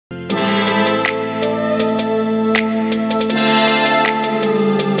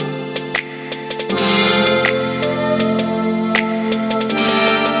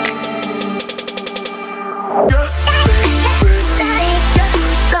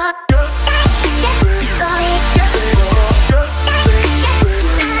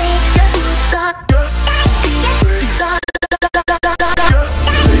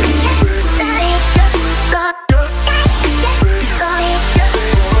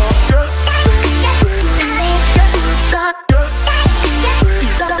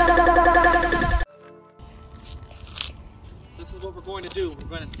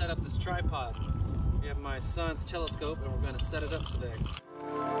son's telescope and we're going to set it up today.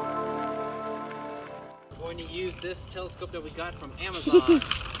 We're going to use this telescope that we got from Amazon.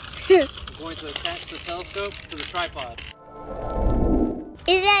 We're going to attach the telescope to the tripod.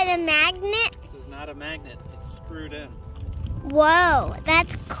 Is that a magnet? This is not a magnet, it's screwed in. Whoa,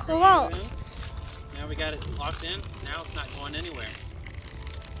 that's cool. Now we got it locked in, now it's not going anywhere.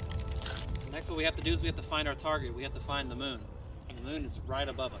 So next what we have to do is we have to find our target. We have to find the moon. And the moon is right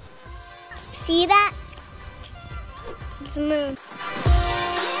above us. See that? It's the moon.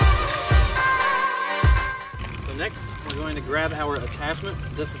 So next we're going to grab our attachment.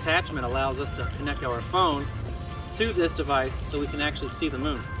 This attachment allows us to connect our phone to this device so we can actually see the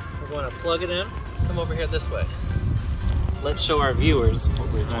moon. We're going to plug it in. Come over here this way. Let's show our viewers what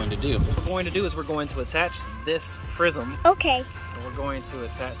we're going to do. What we're going to do is we're going to attach this prism. Okay. And we're going to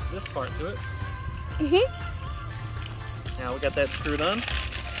attach this part to it. Mm-hmm. Now we got that screwed on.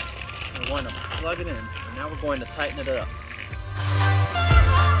 We're going to plug it in. And now we're going to tighten it up.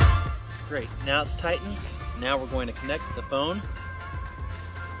 Great, now it's tightened. Now we're going to connect the phone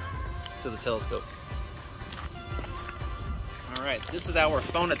to the telescope. All right, this is our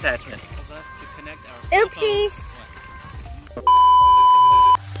phone attachment. It allows us to connect our cell Oopsies. phone.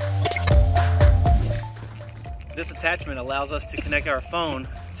 This attachment allows us to connect our phone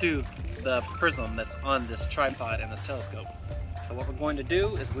to the prism that's on this tripod and this telescope. So what we're going to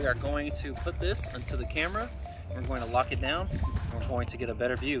do is we are going to put this into the camera. We're going to lock it down. And we're going to get a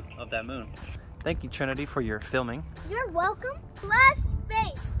better view of that moon. Thank you, Trinity, for your filming. You're welcome. Plus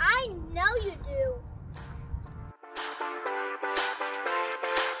space. I know you do.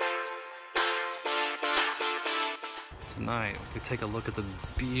 Tonight, we take a look at the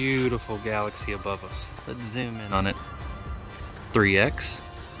beautiful galaxy above us. Let's zoom in on it. 3x.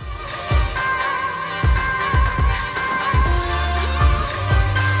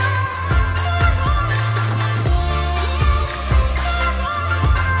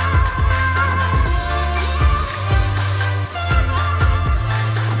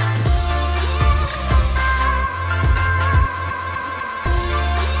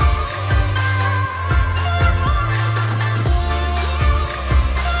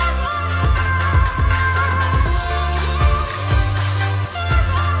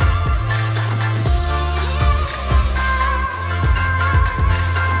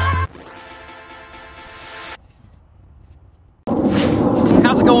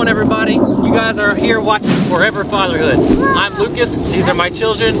 How's it going, everybody? You guys are here watching Forever Fatherhood. I'm Lucas, these are my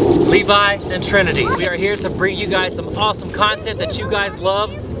children, Levi and Trinity. We are here to bring you guys some awesome content that you guys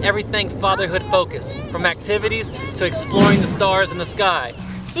love, everything fatherhood focused, from activities to exploring the stars in the sky.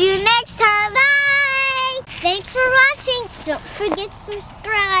 See you next time. Bye! Thanks for watching. Don't forget to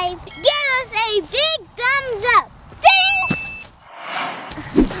subscribe. Give us a big thumbs up.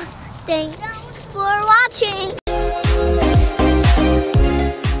 Thanks for watching.